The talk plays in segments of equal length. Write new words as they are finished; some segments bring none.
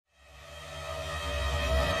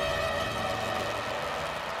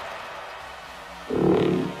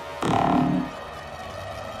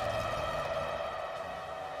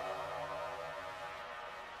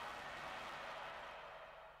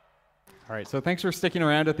All right, so thanks for sticking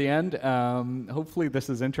around at the end. Hopefully this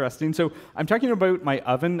is interesting. So I'm talking about my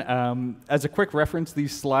oven. As a quick reference,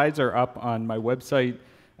 these slides are up on my website,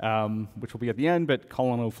 which will be at the end, but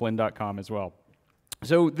colino'flynn.com as well.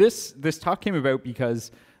 So this talk came about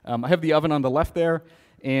because I have the oven on the left there,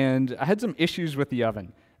 and I had some issues with the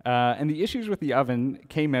oven. And the issues with the oven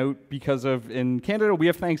came out because of, in Canada, we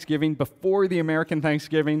have Thanksgiving before the American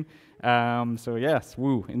Thanksgiving. So yes,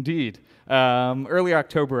 woo, indeed. Early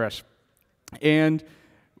October-ish. And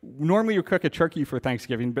normally you cook a turkey for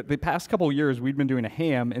Thanksgiving, but the past couple of years we'd been doing a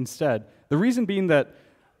ham instead. The reason being that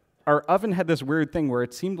our oven had this weird thing where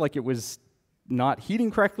it seemed like it was not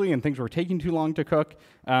heating correctly and things were taking too long to cook.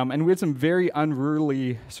 And we had some very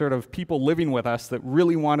unruly sort of people living with us that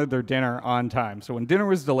really wanted their dinner on time. So when dinner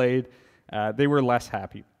was delayed, they were less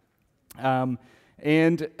happy.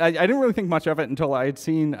 And I didn't really think much of it until I had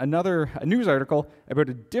seen a news article about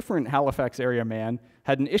a different Halifax area man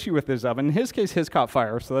had an issue with his oven. In his case, his caught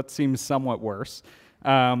fire, so that seems somewhat worse.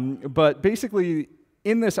 But basically,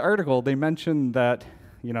 in this article, they mentioned that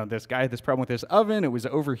this guy had this problem with his oven. It was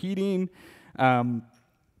overheating. And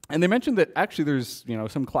they mentioned that actually there's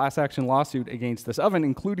some class action lawsuit against this oven,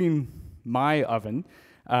 including my oven.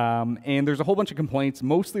 And there's a whole bunch of complaints,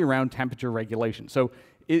 mostly around temperature regulation. So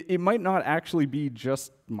it might not actually be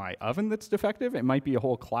just my oven that's defective. It might be a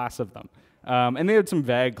whole class of them. And they had some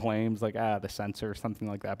vague claims like, the sensor or something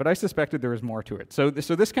like that. But I suspected there was more to it. So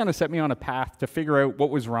this kind of set me on a path to figure out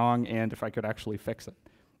what was wrong and if I could actually fix it.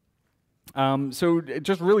 So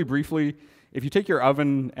just really briefly, if you take your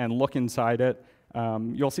oven and look inside it,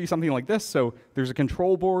 you'll see something like this. So there's a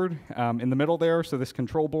control board in the middle there. So this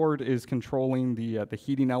control board is controlling the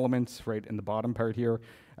heating elements right in the bottom part here.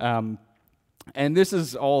 And this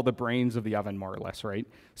is all the brains of the oven, more or less, right?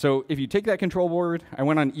 So if you take that control board, I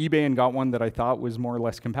went on eBay and got one that I thought was more or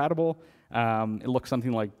less compatible. It looks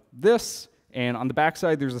something like this. And on the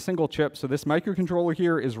backside, there's a single chip. So this microcontroller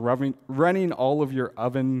here is running all of your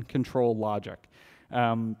oven control logic.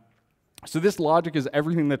 So this logic is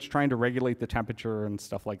everything that's trying to regulate the temperature and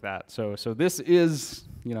stuff like that. So this is,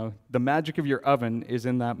 the magic of your oven is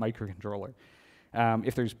in that microcontroller.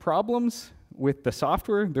 If there's problems with the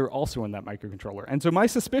software, they're also in that microcontroller. And so my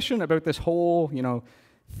suspicion about this whole,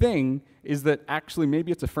 thing is that actually maybe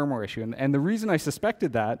it's a firmware issue. And the reason I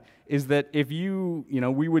suspected that is that if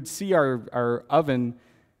we would see our oven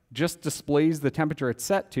just displays the temperature it's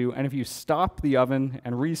set to, and if you stop the oven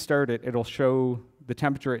and restart it, it'll show the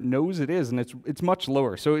temperature it knows it is, and it's much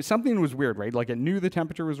lower. So something was weird, right? Like it knew the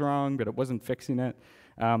temperature was wrong, but it wasn't fixing it.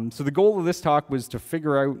 So the goal of this talk was to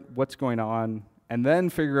figure out what's going on and then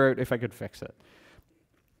figure out if I could fix it.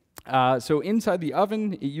 So inside the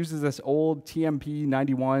oven, it uses this old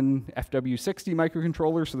TMP91FW60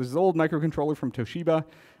 microcontroller. So this is an old microcontroller from Toshiba.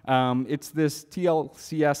 It's this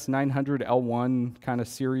TLCS 900L1 kind of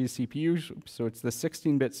series CPU. So it's the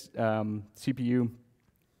 16-bit CPU.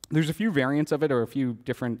 There's a few variants of it, or a few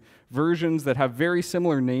different versions that have very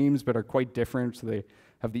similar names but are quite different. So they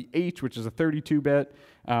have the H, which is a 32-bit,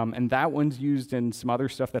 and that one's used in some other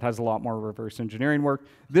stuff that has a lot more reverse engineering work.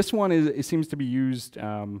 This one it seems to be used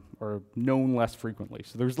or known less frequently,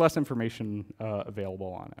 so there's less information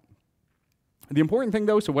available on it. The important thing,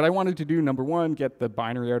 though, so what I wanted to do, number one, get the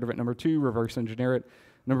binary out of it. Number two, reverse engineer it.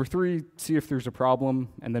 Number three, see if there's a problem,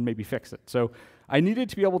 and then maybe fix it. So I needed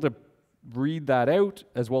to be able to read that out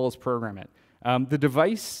as well as program it. The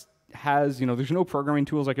device has, there's no programming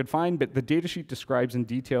tools I could find, but the datasheet describes in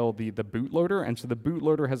detail the bootloader, and so the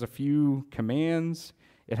bootloader has a few commands.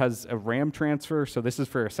 It has a RAM transfer, so this is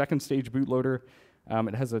for a second stage bootloader.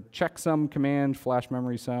 It has a checksum command, flash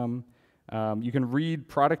memory sum. You can read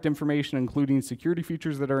product information, including security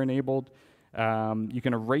features that are enabled. You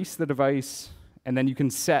can erase the device, and then you can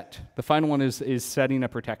set. The final one is setting a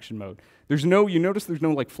protection mode. You notice there's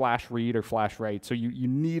no like flash read or flash write, so you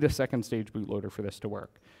need a second stage bootloader for this to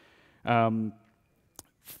work.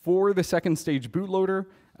 For the second stage bootloader,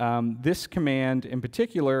 this command in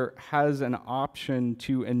particular has an option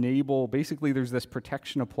to enable, basically there's this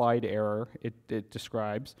protection applied error it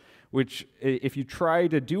describes, which if you try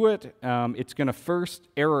to do it, it's going to first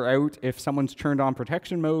error out if someone's turned on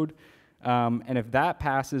protection mode, and if that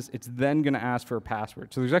passes, it's then going to ask for a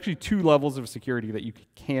password. So there's actually two levels of security that you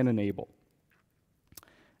can enable.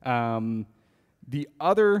 The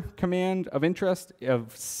other command of interest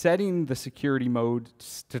of setting the security mode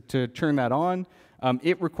to turn that on,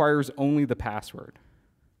 it requires only the password.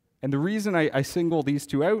 And the reason I single these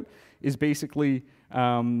two out is basically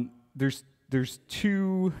there's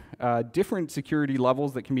two different security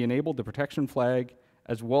levels that can be enabled, the protection flag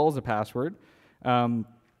as well as a password.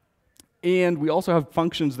 And we also have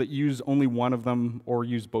functions that use only one of them or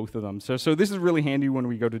use both of them. So this is really handy when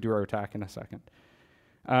we go to do our attack in a second.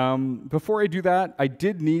 Before I do that, I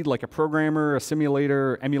did need like a programmer, a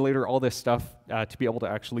simulator, emulator, all this stuff to be able to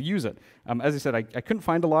actually use it. As I said, I couldn't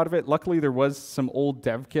find a lot of it. Luckily, there was some old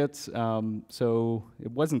dev kits, so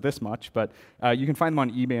it wasn't this much, but you can find them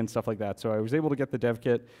on eBay and stuff like that. So I was able to get the dev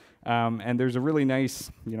kit, and there's a really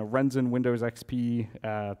nice, runs in Windows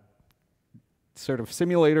XP sort of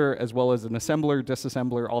simulator, as well as an assembler,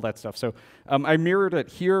 disassembler, all that stuff. So I mirrored it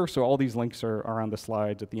here, so all these links are on the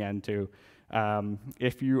slides at the end too.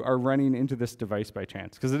 If you are running into this device by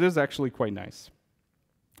chance, because it is actually quite nice.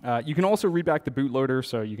 You can also read back the bootloader,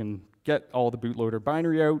 so you can get all the bootloader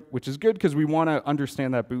binary out, which is good because we want to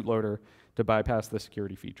understand that bootloader to bypass the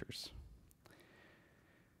security features.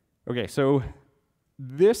 Okay, so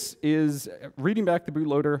this is reading back the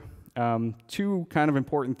bootloader. Two kind of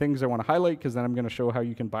important things I want to highlight, because then I'm going to show how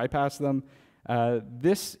you can bypass them.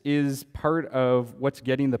 This is part of what's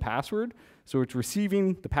getting the password. So it's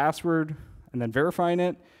receiving the password and then verifying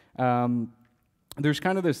it. There's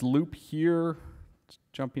kind of this loop here,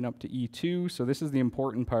 jumping up to E2. So this is the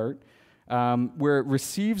important part, where it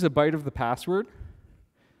receives a byte of the password,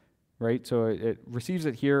 right? So it receives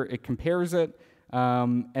it here, it compares it,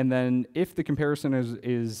 and then if the comparison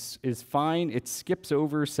is fine, it skips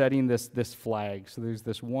over setting this flag. So there's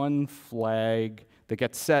this one flag that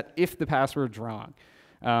gets set if the password's wrong.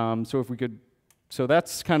 So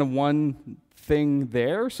that's kind of one thing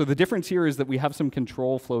there. So the difference here is that we have some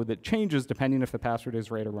control flow that changes depending if the password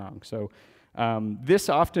is right or wrong. So this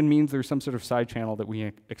often means there's some sort of side channel that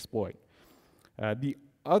we exploit. The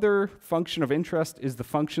other function of interest is the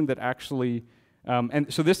function that actually,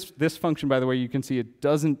 and so this function, by the way, you can see it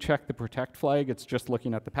doesn't check the protect flag. It's just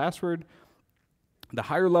looking at the password. The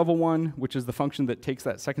higher level one, which is the function that takes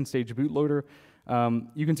that second stage bootloader,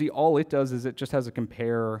 you can see all it does is it just has a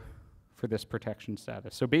compare for this protection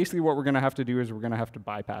status. So basically what we're going to have to do is we're going to have to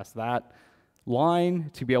bypass that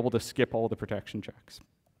line to be able to skip all the protection checks.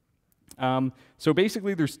 So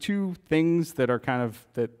basically there's two things that are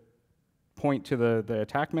that point to the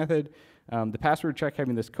attack method. The password check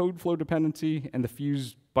having this code flow dependency, and the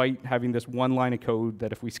fuse byte having this one line of code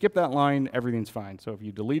that if we skip that line, everything's fine. So if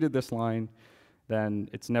you deleted this line, then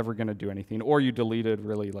it's never going to do anything. Or you deleted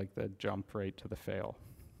really like the jump right to the fail.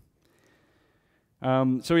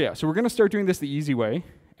 So we're going to start doing this the easy way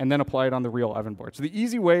and then apply it on the real oven board. So the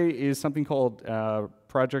easy way is something called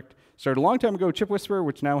project started a long time ago, ChipWhisperer,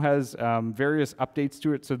 which now has various updates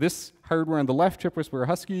to it. So this hardware on the left,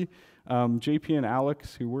 ChipWhisperer-Husky, JP and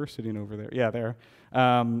Alex, who were sitting over there, there,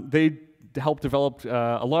 they helped develop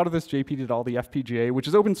a lot of this. JP did all the FPGA, which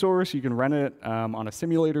is open source. You can run it on a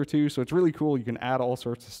simulator too, so it's really cool. You can add all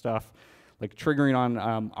sorts of stuff, like triggering on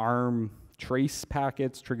ARM trace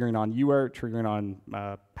packets, triggering on UART, triggering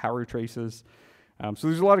on power traces. So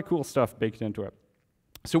there's a lot of cool stuff baked into it.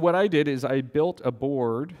 So what I did is I built a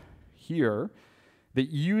board here that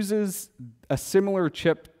uses a similar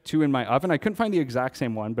chip to in my oven. I couldn't find the exact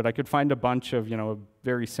same one, but I could find a bunch of a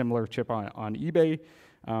very similar chip on eBay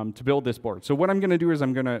to build this board. So what I'm going to do is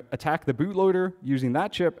I'm going to attack the bootloader using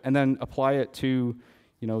that chip and then apply it to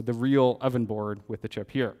the real oven board with the chip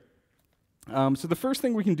here. So the first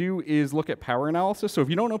thing we can do is look at power analysis. So if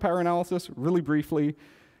you don't know power analysis, really briefly,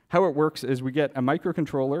 how it works is we get a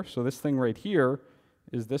microcontroller. So this thing right here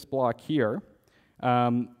is this block here.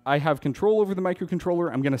 I have control over the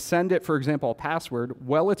microcontroller. I'm going to send it, for example, a password.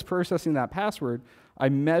 While it's processing that password, I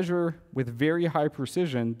measure with very high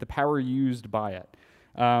precision the power used by it.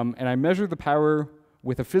 And I measure the power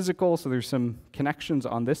with a physical. So there's some connections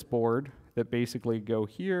on this board that basically go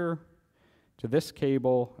here to this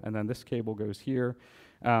cable, and then this cable goes here.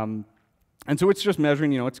 And so it's just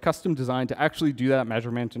measuring, it's custom designed to actually do that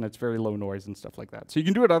measurement, and it's very low noise and stuff like that. So you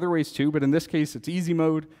can do it other ways too, but in this case, it's easy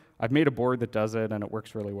mode. I've made a board that does it, and it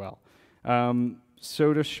works really well.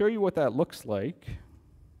 So to show you what that looks like,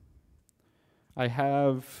 I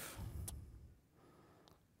have,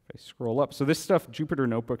 if I scroll up, so this stuff, Jupyter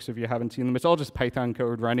Notebooks, if you haven't seen them, it's all just Python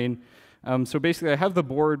code running. So basically, I have the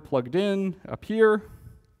board plugged in up here,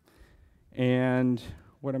 and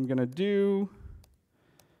what I'm going to do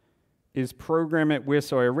is program it with,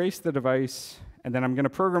 so I erase the device, and then I'm going to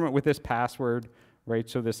program it with this password, right?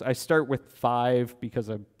 So I start with 5 because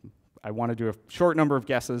I want to do a short number of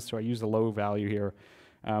guesses, so I use the low value here.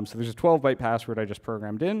 So there's a 12-byte password I just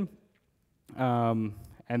programmed in, and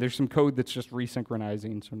there's some code that's just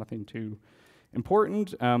resynchronizing, so nothing too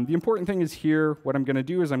important. The important thing is here, what I'm going to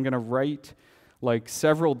do is I'm going to write like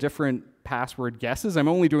several different password guesses. I'm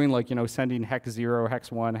only doing like, sending hex 0,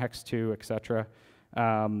 hex 1, hex 2, etc.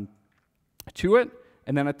 To it.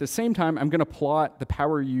 and then at the same time, I'm going to plot the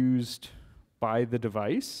power used by the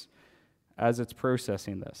device as it's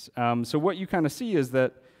processing this. So what you kind of see is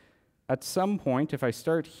that at some point, if I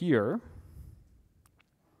start here,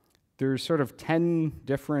 there's sort of 10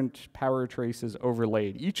 different power traces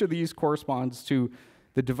overlaid. Each of these corresponds to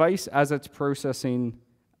the device as it's processing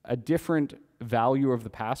a different value of the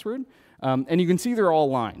password. And you can see they're all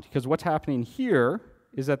aligned, because what's happening here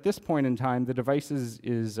is at this point in time, the device is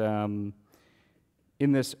in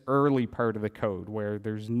this early part of the code where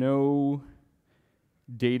there's no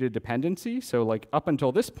data dependency. So like up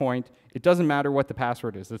until this point, it doesn't matter what the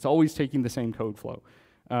password is. It's always taking the same code flow.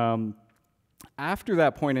 After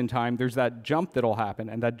that point in time, there's that jump that'll happen,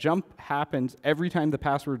 and that jump happens every time the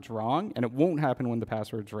password's wrong, and it won't happen when the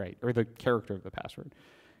password's right, or the character of the password.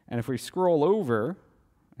 And if we scroll over,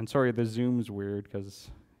 and sorry, the zoom's weird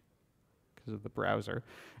because of the browser,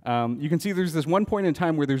 you can see there's this one point in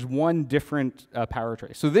time where there's one different power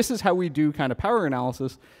trace. So this is how we do kind of power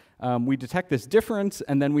analysis. We detect this difference,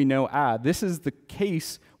 and then we know, this is the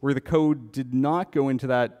case where the code did not go into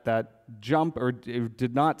that jump, or it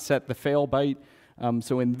did not set the fail byte.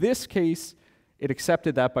 So in this case, it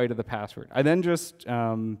accepted that byte of the password. I then just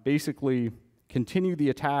basically continue the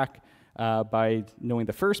attack by knowing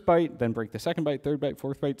the first byte, then break the second byte, third byte,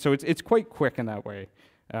 fourth byte. So it's quite quick in that way.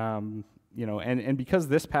 You know, and because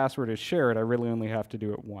this password is shared, I really only have to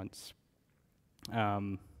do it once.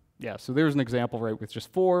 Yeah, so there's an example, right, with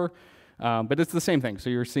just 4, but it's the same thing. So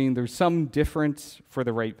you're seeing there's some difference for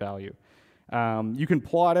the right value. You can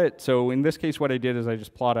plot it. So in this case, what I did is I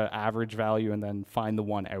just plot an average value and then find the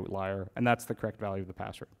one outlier, and that's the correct value of the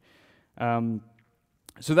password.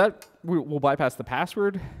 So that we'll bypass the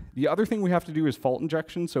password. The other thing we have to do is fault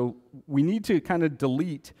injection. So we need to kind of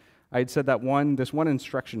delete. I had said that this one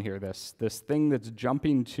instruction here, this thing that's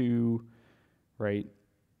jumping to, right,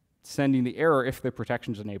 sending the error if the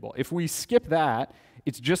protection's enabled. If we skip that,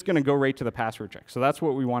 it's just going to go right to the password check. So that's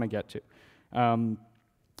what we want to get to.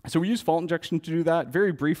 So we use fault injection to do that.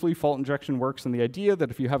 Very briefly, fault injection works in the idea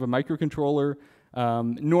that if you have a microcontroller,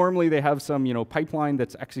 normally they have some pipeline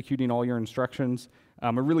that's executing all your instructions.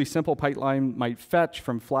 A really simple pipeline might fetch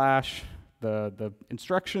from flash the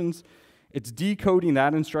instructions. It's decoding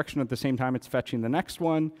that instruction at the same time it's fetching the next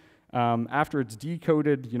one. After it's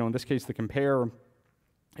decoded, in this case the compare,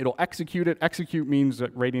 it'll execute it. Execute means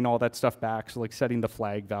writing all that stuff back, so like setting the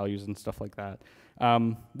flag values and stuff like that.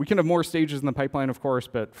 We can have more stages in the pipeline, of course,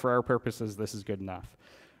 but for our purposes, this is good enough.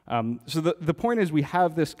 So the point is we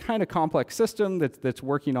have this kind of complex system that's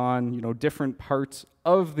working on different parts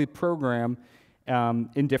of the program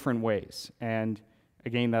in different ways. And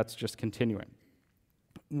again, that's just continuing.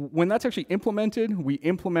 When that's actually implemented, we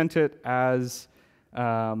implement it as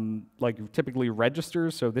like typically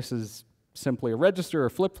registers. So this is simply a register or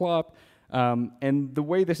flip-flop. And the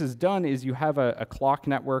way this is done is you have a clock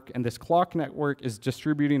network, and this clock network is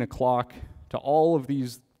distributing a clock to all of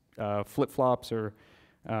these flip-flops or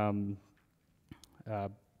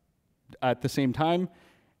at the same time.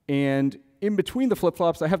 And in between the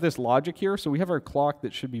flip-flops, I have this logic here. So we have our clock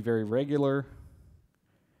that should be very regular,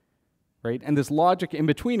 right? And this logic in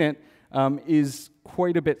between it is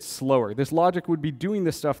quite a bit slower. This logic would be doing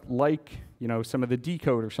this stuff like some of the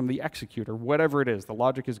decode or some of the execute or whatever it is. The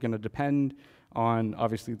logic is going to depend on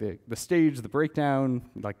obviously the stage, the breakdown.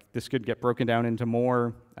 Like this could get broken down into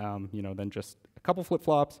more than just a couple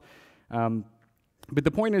flip-flops. But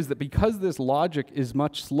the point is that because this logic is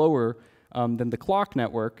much slower than the clock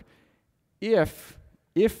network, if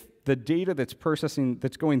the data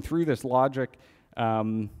that's going through this logic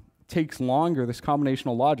takes longer, this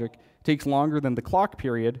combinational logic takes longer than the clock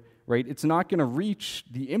period, right? It's not going to reach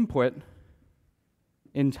the input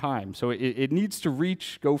in time. So it needs to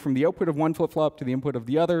go from the output of one flip-flop to the input of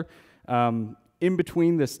the other in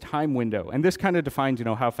between this time window. And this kind of defines,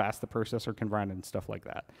 how fast the processor can run and stuff like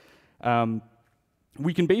that.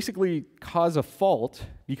 We can basically cause a fault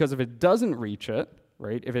because if it doesn't reach it,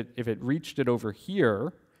 right? If it reached it over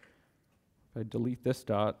here, if I delete this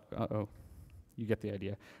dot, you get the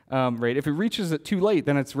idea, right? If it reaches it too late,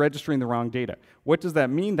 then it's registering the wrong data. What does that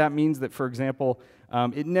mean? That means that, for example,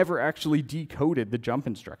 it never actually decoded the jump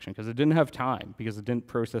instruction because it didn't have time, because it didn't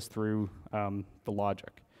process through the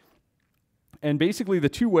logic. And basically, the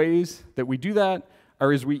two ways that we do that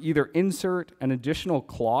are we either insert an additional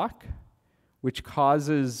clock, which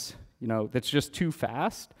causes, that's just too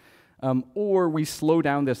fast, or we slow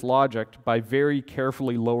down this logic by very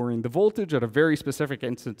carefully lowering the voltage at a very specific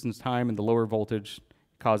instance in time, and the lower voltage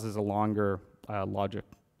causes a longer logic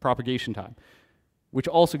propagation time, which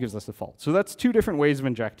also gives us a fault. So that's two different ways of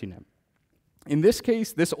injecting it. In this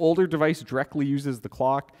case, this older device directly uses the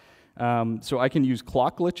clock. So I can use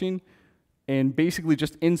clock glitching and basically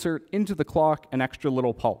just insert into the clock an extra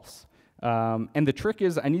little pulse. And the trick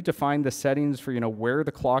is I need to find the settings for where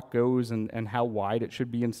the clock goes and how wide it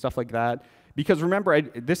should be and stuff like that. Because remember,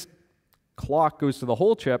 this clock goes to the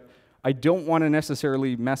whole chip. I don't want to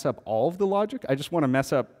necessarily mess up all of the logic. I just want to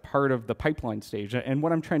mess up part of the pipeline stage. And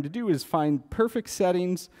what I'm trying to do is find perfect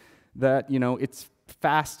settings that it's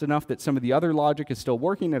fast enough that some of the other logic is still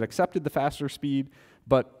working. It accepted the faster speed,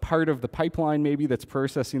 but part of the pipeline maybe that's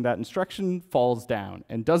processing that instruction falls down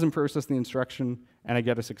and doesn't process the instruction, and I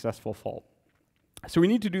get a successful fault. So we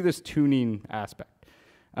need to do this tuning aspect.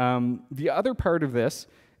 The other part of this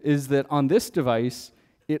is that on this device,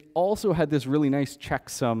 it also had this really nice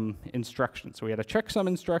checksum instruction. So we had a checksum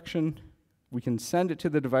instruction. We can send it to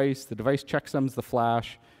the device checksums the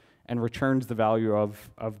flash and returns the value of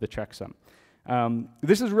the checksum.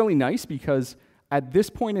 This is really nice because at this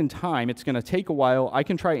point in time, it's going to take a while. I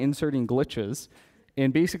can try inserting glitches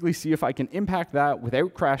and basically see if I can impact that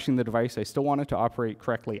without crashing the device. I still want it to operate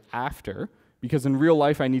correctly after, because in real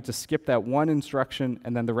life, I need to skip that one instruction,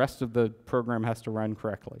 and then the rest of the program has to run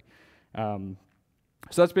correctly.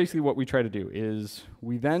 So that's basically what we try to do, is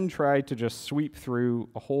we then try to just sweep through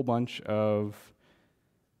a whole bunch of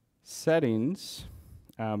settings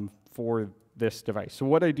for this device. So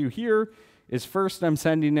what I do here is first I'm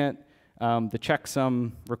sending it the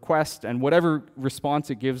checksum request, and whatever response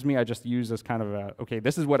it gives me, I just use as kind of a, okay,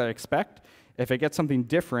 this is what I expect. If I get something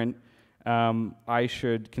different, I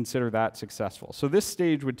should consider that successful. So this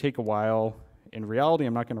stage would take a while. In reality,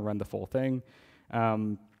 I'm not going to run the full thing.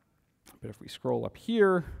 But if we scroll up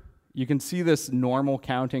here, you can see this normal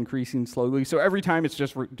count increasing slowly. So every time it's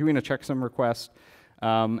just doing a checksum request.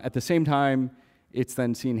 At the same time, it's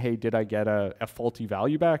then seeing, hey, did I get a faulty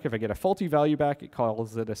value back? If I get a faulty value back, it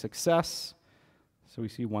calls it a success. So we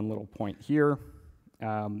see one little point here.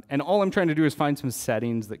 And all I'm trying to do is find some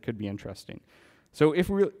settings that could be interesting. So if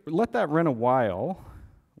we let that run a while,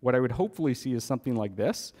 what I would hopefully see is something like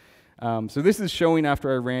this. So this is showing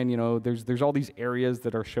after I ran, there's all these areas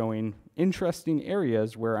that are showing interesting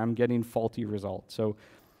areas where I'm getting faulty results. So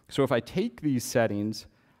if I take these settings,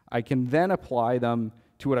 I can then apply them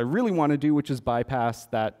to what I really want to do, which is bypass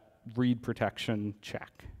that read protection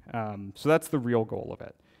check. So that's the real goal of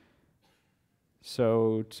it.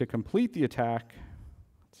 So to complete the attack,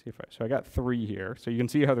 let's see if so I got 3 here. So you can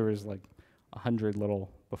see how there was like 100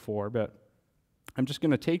 little before, but I'm just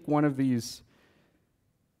going to take one of these.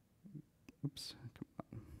 Oops, come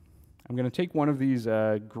on. I'm going to take one of these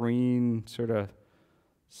green sort of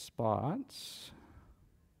spots,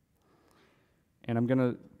 and I'm going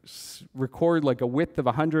to record like a width of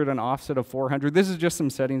 100 and offset of 400. This is just some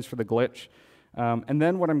settings for the glitch. And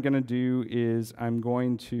then what I'm going to do is I'm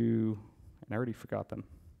going to, and I already forgot them,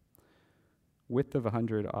 width of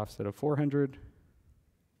 100, offset of 400.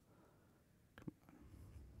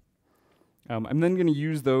 I'm then going to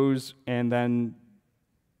use those and then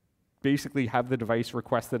basically have the device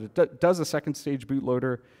request that it does a second stage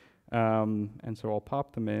bootloader. And so I'll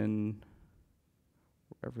pop them in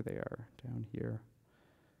wherever they are down here.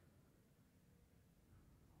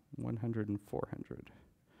 100 and 400.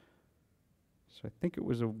 So I think it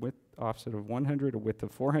was a width offset of 100, a width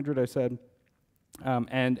of 400, I said.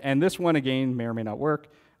 And this one, again, may or may not work.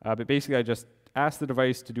 But basically, I just asked the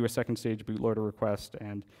device to do a second stage bootloader request.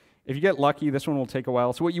 And if you get lucky, this one will take a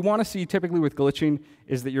while. So what you want to see typically with glitching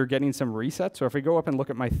is that you're getting some resets. So if I go up and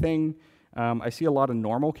look at my thing, I see a lot of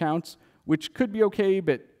normal counts, which could be okay,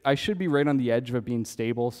 but I should be right on the edge of it being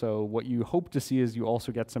stable. So what you hope to see is you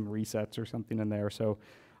also get some resets or something in there. So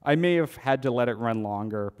I may have had to let it run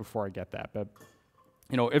longer before I get that. But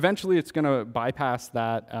eventually it's going to bypass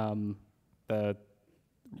that, the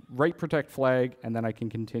write protect flag, and then I can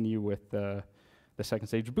continue with the second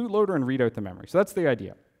stage bootloader and read out the memory. So that's the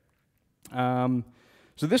idea.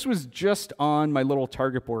 So this was just on my little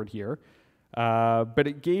target board here, but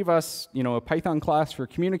it gave us, a Python class for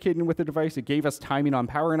communicating with the device. It gave us timing on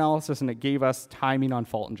power analysis, and it gave us timing on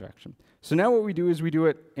fault injection. So now what we do is we do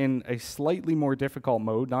it in a slightly more difficult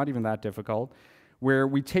mode, not even that difficult, where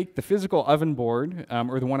we take the physical oven board,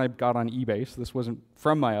 or the one I got on eBay, so this wasn't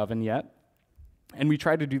from my oven yet, and we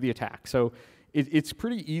try to do the attack. So it's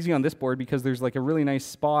pretty easy on this board because there's like a really nice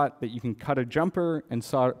spot that you can cut a jumper and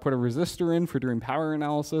put a resistor in for doing power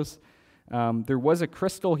analysis. There was a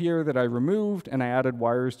crystal here that I removed, and I added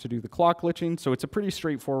wires to do the clock glitching, so it's a pretty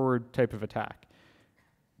straightforward type of attack.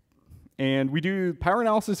 And we do power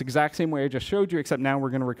analysis exact same way I just showed you, except now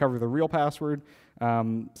we're going to recover the real password.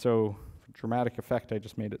 So for dramatic effect, I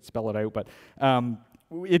just made it spell it out. But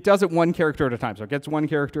it does it one character at a time. So it gets one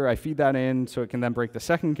character, I feed that in, so it can then break the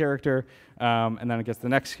second character, and then it gets the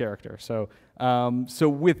next character. So, so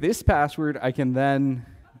with this password, I can then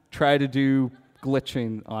try to do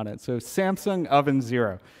glitching on it. So Samsung oven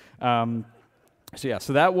 0. So yeah,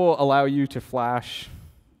 so that will allow you to flash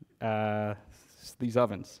these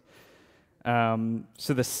ovens.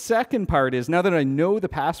 So the second part is, now that I know the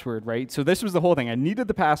password, right? So this was the whole thing. I needed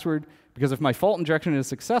the password because if my fault injection is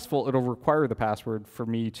successful, it'll require the password for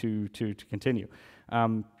me to continue.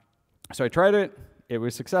 So I tried it. It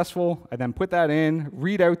was successful. I then put that in,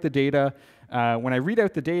 read out the data. When I read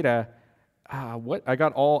out the data, I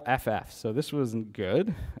got all FFs. So this wasn't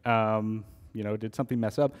good. You know, did something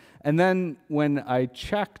mess up? And then when I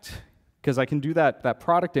checked, because I can do that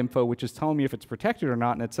product info, which is telling me if it's protected or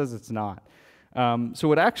not, and it says it's not. So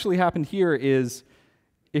what actually happened here is,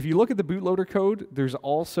 if you look at the bootloader code, there's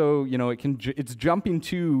also, you know, it's jumping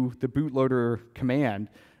to the bootloader command,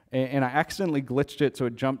 and I accidentally glitched it, so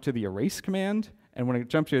it jumped to the erase command, and when it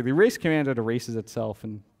jumped to the erase command, it erases itself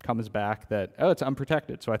and comes back that, oh, it's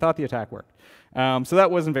unprotected. So I thought the attack worked. So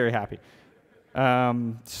that wasn't very happy.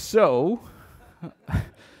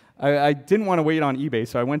 I didn't want to wait on eBay,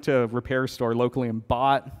 so I went to a repair store locally and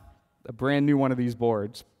bought a brand new one of these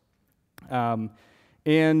boards.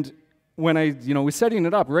 And when I was setting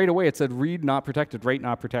it up, right away it said read not protected, write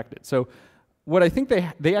not protected. So what I think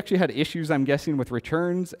they actually had issues, I'm guessing, with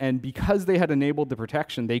returns, and because they had enabled the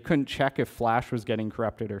protection, they couldn't check if Flash was getting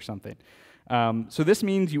corrupted or something. So this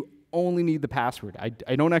means you only need the password.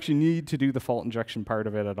 I don't actually need to do the fault injection part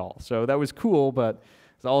of it at all. So that was cool, but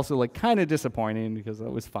it's also like kind of disappointing because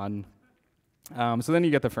that was fun. So then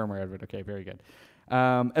you get the firmware out of it. Okay, very good.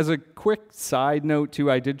 As a quick side note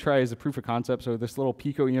too, I did try as a proof of concept, so this little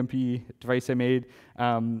Pico EMP device I made.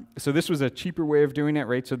 So this was a cheaper way of doing it,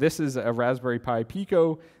 right? So this is a Raspberry Pi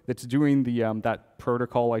Pico that's doing the that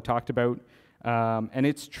protocol I talked about, and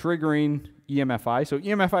it's triggering EMFI. So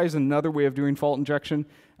EMFI is another way of doing fault injection.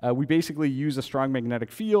 We basically use a strong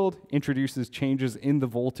magnetic field, introduces changes in the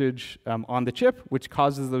voltage on the chip, which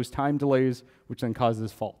causes those time delays, which then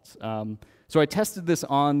causes faults. So I tested this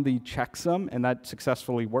on the checksum, and that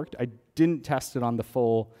successfully worked. I didn't test it on the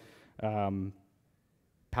full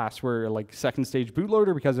password, like second stage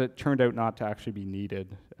bootloader, because it turned out not to actually be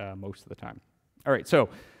needed most of the time. All right, so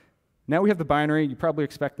now we have the binary. You probably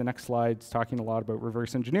expect the next slide's talking a lot about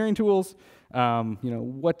reverse engineering tools.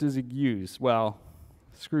 What does it use? Well,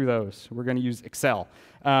 screw those. We're going to use Excel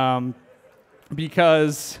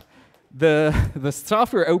because the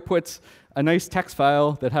software outputs a nice text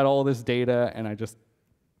file that had all this data, and I just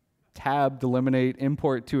tabbed, eliminate,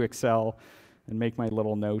 import to Excel, and make my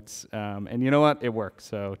little notes. And you know what? It works,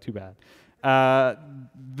 so too bad.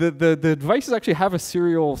 The devices actually have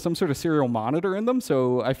some sort of serial monitor in them,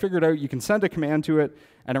 so I figured out you can send a command to it,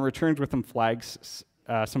 and it returns with some flags.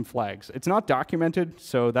 It's not documented,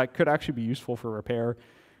 so that could actually be useful for repair.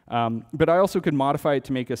 But I also could modify it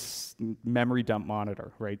to make a memory dump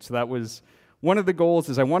monitor, right? So that was one of the goals,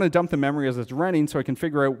 is I want to dump the memory as it's running so I can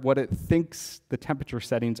figure out what it thinks the temperature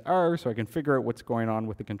settings are, so I can figure out what's going on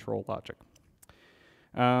with the control logic.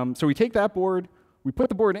 So we take that board, we put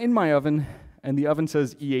the board in my oven, and the oven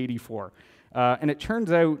says E84. And it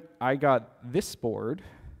turns out I got this board,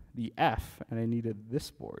 the F, and I needed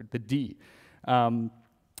this board, the D.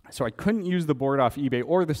 So I couldn't use the board off eBay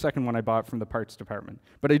or the second one I bought from the parts department.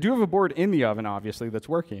 But I do have a board in the oven, obviously, that's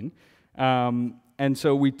working. And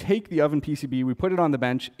so we take the oven PCB, we put it on the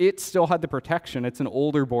bench. It still had the protection. It's an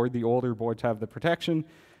older board. The older boards have the protection.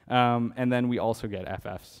 And then we also get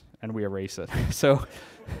FFs, and we erase it. So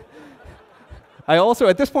I also,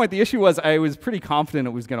 at this point, the issue was I was pretty confident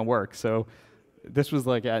it was going to work. So this was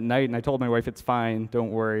like at night, and I told my wife, it's fine,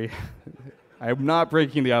 don't worry. I'm not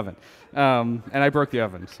breaking the oven. And I broke the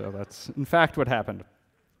oven, so that's, in fact, what happened.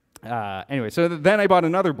 Anyway, so then I bought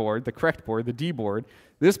another board, the correct board, the D board.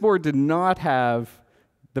 This board did not have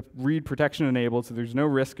the read protection enabled, so there's no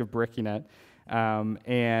risk of bricking it.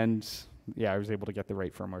 And yeah, I was able to get the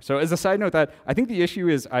right firmware. So as a side note, that I think the issue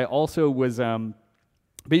is I also was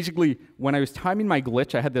basically, when I was timing my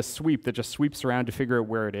glitch, I had this sweep that just sweeps around to figure out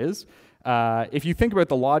where it is. If you think about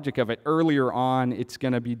the logic of it, earlier on, it's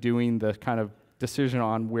going to be doing the kind of decision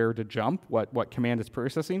on where to jump, what command it's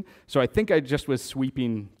processing. So I think I just was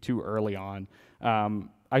sweeping too early on.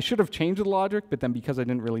 I should have changed the logic, but then because I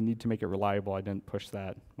didn't really need to make it reliable, I didn't push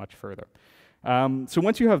that much further. So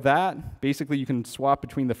once you have that, basically you can swap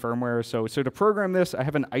between the firmware. So to program this, I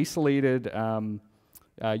have an isolated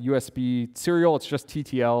USB serial. It's just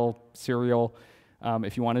TTL serial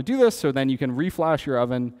if you want to do this. So then you can reflash your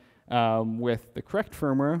oven with the correct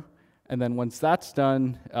firmware, and then once that's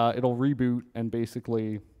done, it'll reboot, and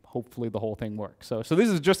basically, hopefully the whole thing works. So this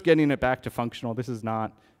is just getting it back to functional. This is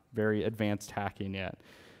not very advanced hacking yet.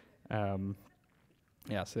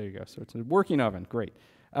 Yeah, so there you go. So it's a working oven, great.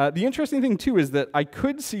 The interesting thing too is that I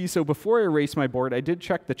could see, so before I erased my board, I did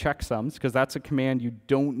check the checksums, because that's a command you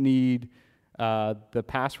don't need the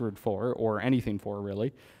password for, or anything for,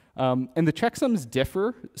 really. And the checksums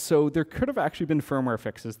differ, so there could have actually been firmware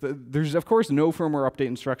fixes. There's, of course, no firmware update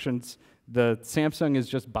instructions. The Samsung is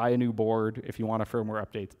just buy a new board if you want a firmware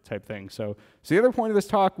update type thing. So the other point of this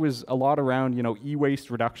talk was a lot around, e-waste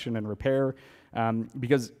reduction and repair,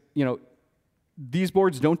 because, these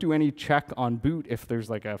boards don't do any check on boot if there's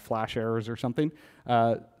like a flash errors or something.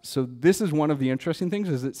 So this is one of the interesting things,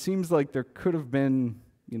 is it seems like there could have been,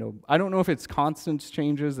 I don't know if it's constant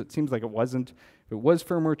changes. It seems like it wasn't. It was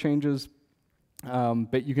firmware changes.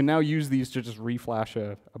 But you can now use these to just reflash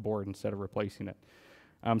a board instead of replacing it.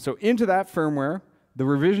 So into that firmware, the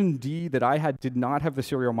revision D that I had did not have the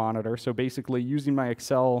serial monitor. So basically, using my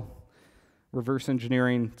Excel reverse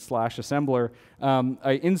engineering / assembler,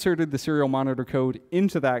 I inserted the serial monitor code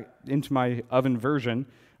into my oven version.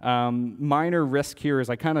 Minor risk here is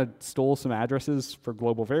I kind of stole some addresses for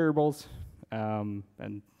global variables, and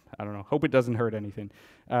I don't know, hope it doesn't hurt anything.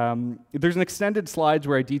 There's an extended slides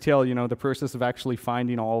where I detail, the process of actually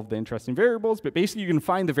finding all of the interesting variables, but basically you can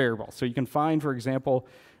find the variables. So you can find, for example,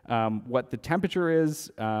 what the temperature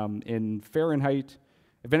is in Fahrenheit.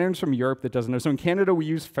 If anyone's from Europe that doesn't know, so in Canada we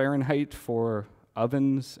use Fahrenheit for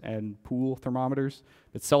ovens and pool thermometers.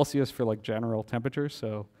 It's Celsius for like general temperatures,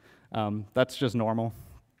 so that's just normal.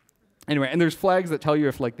 Anyway, and there's flags that tell you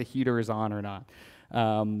if like the heater is on or not.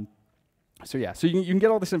 So yeah, so you can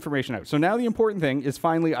get all this information out. So now the important thing is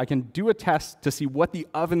finally I can do a test to see what the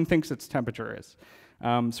oven thinks its temperature is.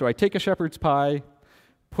 So I take a shepherd's pie,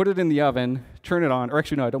 put it in the oven, turn it on, or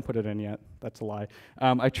actually no, I don't put it in yet. That's a lie.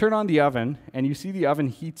 I turn on the oven, and you see the oven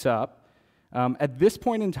heats up. At this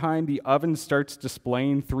point in time, the oven starts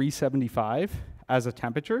displaying 375 as a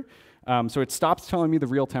temperature. So it stops telling me the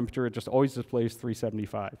real temperature. It just always displays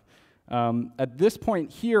 375. At this point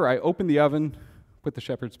here, I open the oven, put the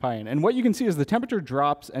shepherd's pie in. And what you can see is the temperature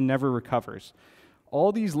drops and never recovers.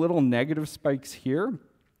 All these little negative spikes here,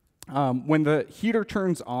 when the heater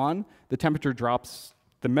turns on, the temperature drops.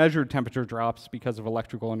 The measured temperature drops because of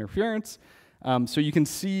electrical interference. So you can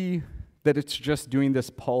see that it's just doing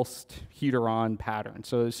this pulsed heater on pattern.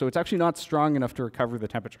 So it's actually not strong enough to recover the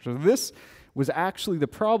temperature. So this was actually the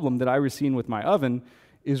problem that I was seeing with my oven,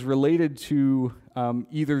 is related to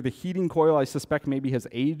either the heating coil, I suspect maybe has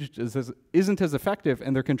aged, isn't as effective,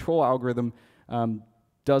 and their control algorithm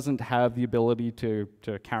doesn't have the ability to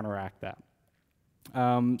counteract that.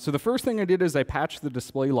 So the first thing I did is I patched the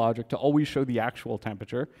display logic to always show the actual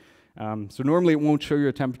temperature. So normally it won't show you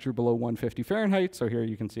a temperature below 150 Fahrenheit, so here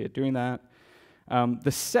you can see it doing that.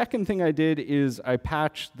 The second thing I did is I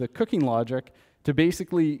patched the cooking logic to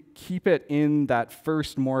basically keep it in that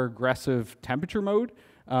first more aggressive temperature mode.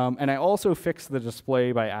 And I also fixed the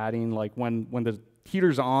display by adding, like when the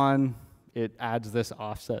heater's on, it adds this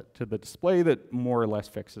offset to the display that more or less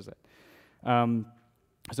fixes it.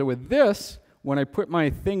 So with this, when I put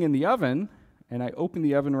my thing in the oven, and I open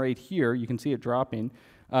the oven right here, you can see it dropping.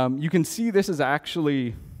 You can see this is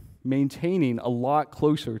actually maintaining a lot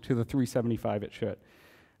closer to the 375 it should.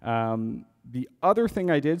 The other thing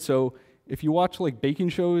I did, so if you watch like baking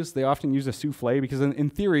shows, they often use a souffle, because in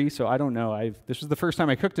theory, so I don't know, this is the first time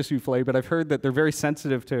I cooked a souffle, but I've heard that they're very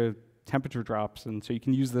sensitive to temperature drops, and so you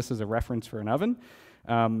can use this as a reference for an oven.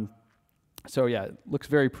 So yeah, it looks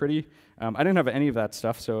very pretty. I didn't have any of that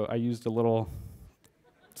stuff, so I used a little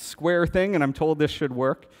square thing, and I'm told this should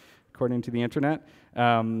work, according to the internet.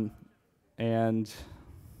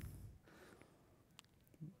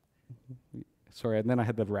 Sorry, and then I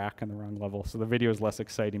had the rack on the wrong level, so the video is less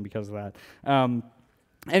exciting because of that.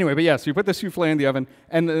 Anyway, but yeah, so you put the souffle in the oven,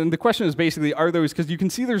 and the question is basically, are those, because you can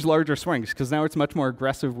see there's larger swings, because now it's much more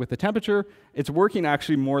aggressive with the temperature. It's working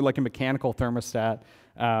actually more like a mechanical thermostat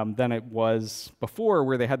than it was before,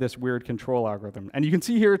 where they had this weird control algorithm. And you can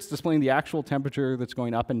see here it's displaying the actual temperature that's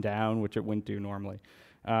going up and down, which it wouldn't do normally.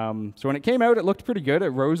 So when it came out, it looked pretty good. It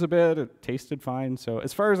rose a bit. It tasted fine. So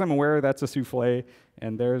as far as I'm aware, that's a souffle,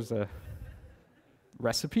 and there's a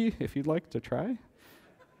recipe if you'd like to try.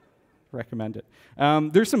 Recommend it.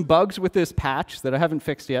 There's some bugs with this patch that I haven't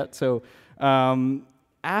fixed yet. So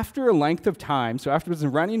after a length of time, so after it's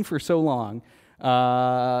been running for so long,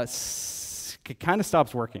 it kind of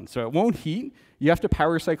stops working. So it won't heat. You have to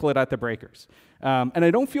power cycle it at the breakers. And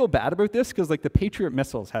I don't feel bad about this, because like the Patriot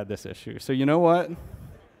missiles had this issue. So you know what?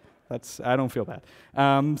 I don't feel bad.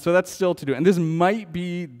 So that's still to do. And this might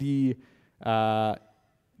be the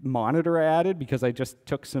monitor I added because I just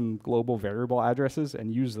took some global variable addresses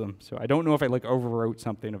and used them. So I don't know if I like overwrote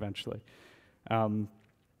something eventually.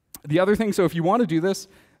 The other thing, so if you want to do this,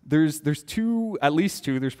 there's at least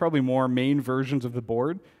two, there's probably more main versions of the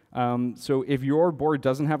board. So if your board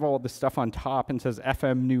doesn't have all this stuff on top and says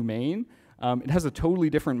FM new main, it has a totally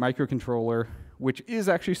different microcontroller, which is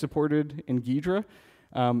actually supported in Ghidra,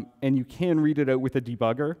 and you can read it out with a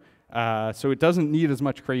debugger. So it doesn't need as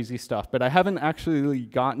much crazy stuff. But I haven't actually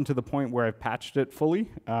gotten to the point where I've patched it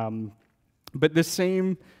fully. But this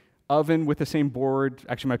same oven with the same board,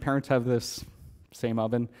 actually my parents have this same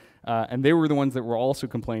oven, and they were the ones that were also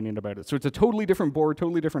complaining about it. So it's a totally different board,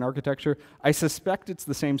 totally different architecture. I suspect it's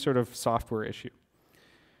the same sort of software issue.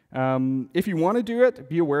 If you want to do it,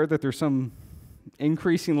 be aware that there's some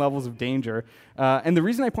increasing levels of danger. And the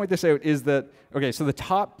reason I point this out is that, okay, so the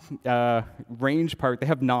top range part, they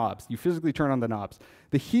have knobs. You physically turn on the knobs.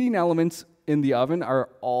 The heating elements in the oven are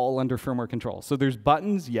all under firmware control. So there's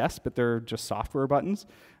buttons, yes, but they're just software buttons.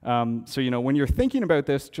 So you know, when you're thinking about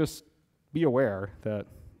this, just be aware that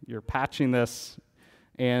you're patching this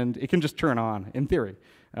and it can just turn on, in theory.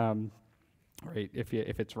 Right, if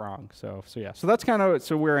it's wrong. So yeah, so that's kind of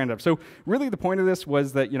where I end up. So really the point of this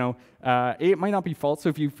was that, you know, it might not be fault. So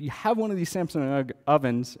if you have one of these Samsung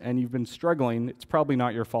ovens and you've been struggling, it's probably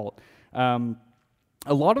not your fault.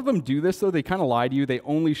 A lot of them do this though. They kind of lie to you. They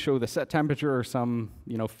only show the set temperature or some,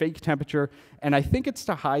 you know, fake temperature. And I think it's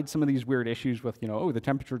to hide some of these weird issues with, you know, oh, the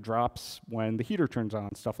temperature drops when the heater turns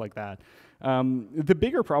on, stuff like that. The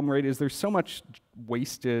bigger problem, right, is there's so much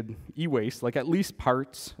wasted e-waste, like at least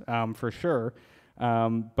parts for sure,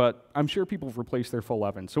 but I'm sure people have replaced their full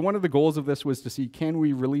oven. So one of the goals of this was to see, can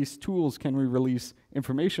we release tools, can we release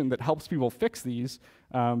information that helps people fix these?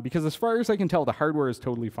 Because as far as I can tell, the hardware is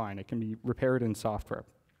totally fine. It can be repaired in software.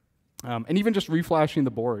 And even just reflashing the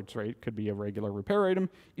boards, right, could be a regular repair item,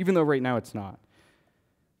 even though right now it's not.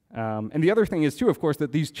 And the other thing is, too, of course,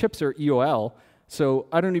 that these chips are EOL. So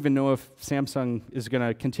I don't even know if Samsung is going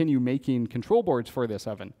to continue making control boards for this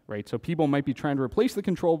oven, right? So people might be trying to replace the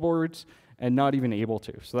control boards and not even able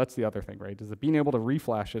to. So that's the other thing, right? Is that being able to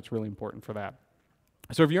reflash it's really important for that.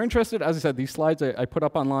 So if you're interested, as I said, these slides I put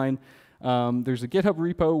up online. There's a GitHub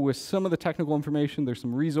repo with some of the technical information. There's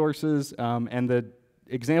some resources, and the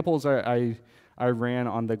examples I ran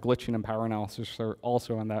on the glitching and power analysis are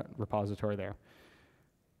also on that repository there.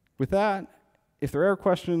 With that, if there are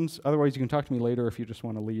questions, otherwise you can talk to me later. If you just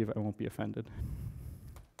want to leave, I won't be offended.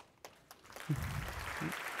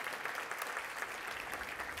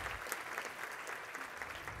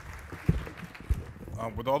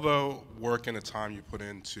 With all the work and the time you put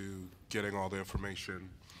into getting all the information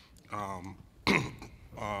about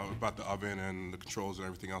the oven and the controls and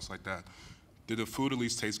everything else like that, did the food at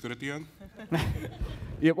least taste good at the end?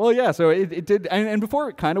 Yeah, well, yeah, so it did, and before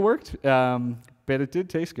it kind of worked, but it did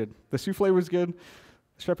taste good. The souffle was good,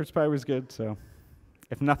 the shepherd's pie was good, so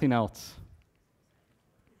if nothing else.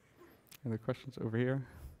 Any other questions over here?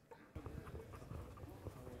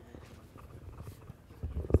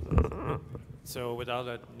 So with all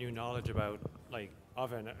that new knowledge about like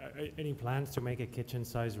oven, any plans to make a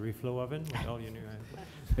kitchen-sized reflow oven with all your new?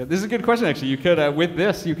 Yeah, this is a good question actually. You could with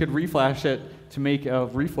this you could reflash it to make a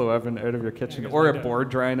reflow oven out of your kitchen, or a board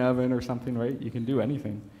drying oven or something, right? You can do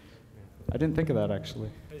anything. I didn't think of that actually.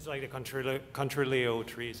 It's like the Contraleo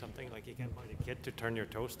 3 something, like you can buy a kit to turn your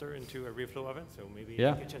toaster into a reflow oven, so maybe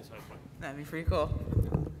a kitchen-sized one. That'd be pretty cool.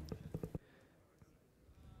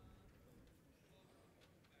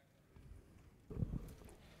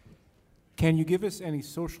 Can you give us any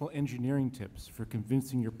social engineering tips for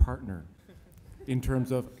convincing your partner in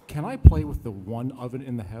terms of, can I play with the one oven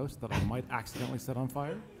in the house that I might accidentally set on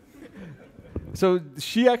fire? So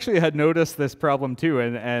she actually had noticed this problem too,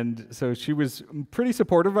 and so she was pretty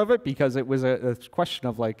supportive of it because it was a question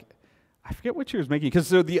of like, I forget what she was making, because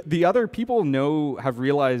so the other people have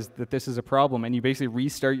realized that this is a problem, and you basically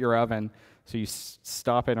restart your oven, so you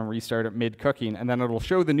stop it and restart it mid-cooking, and then it'll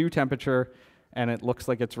show the new temperature, and it looks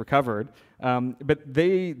like it's recovered. But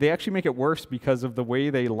they actually make it worse because of the way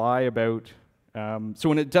they lie about. So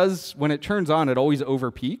when it turns on, it always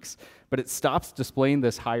over peaks, but it stops displaying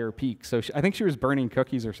this higher peak. So I think she was burning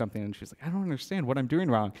cookies or something, and she's like, I don't understand what I'm doing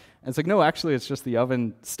wrong. And it's like, no, actually, it's just the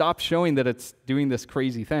oven stopped showing that it's doing this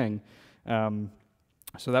crazy thing.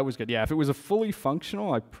 So that was good. Yeah, if it was a fully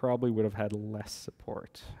functional, I probably would have had less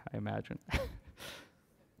support, I imagine.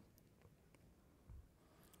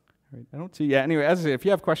 Right, I don't see, yeah, anyway, as I say, if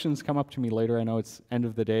you have questions, come up to me later. I know it's end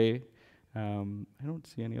of the day. I don't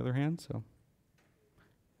see any other hands, so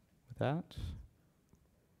with that.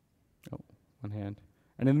 on hand.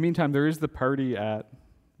 And in the meantime, there is the party at,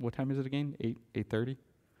 what time is it again? 8:30?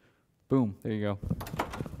 Boom, there you go.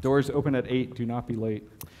 Doors open at 8, do not be late.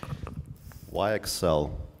 Why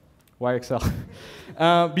Excel? Why Excel?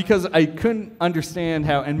 Because I couldn't understand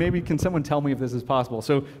how, and maybe can someone tell me if this is possible.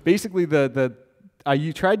 So basically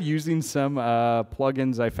I tried using some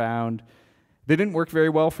plugins I found. They didn't work very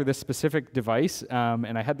well for this specific device,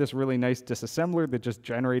 and I had this really nice disassembler that just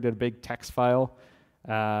generated a big text file.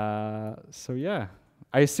 So yeah,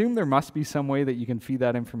 I assume there must be some way that you can feed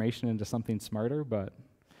that information into something smarter, but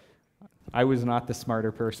I was not the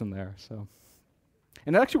smarter person there. So,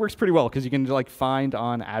 and it actually works pretty well because you can like find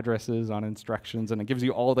on addresses, on instructions, and it gives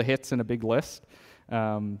you all the hits in a big list.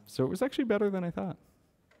 So it was actually better than I thought.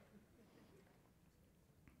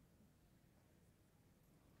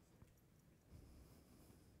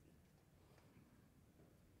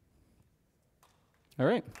 All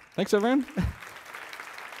right, thanks everyone.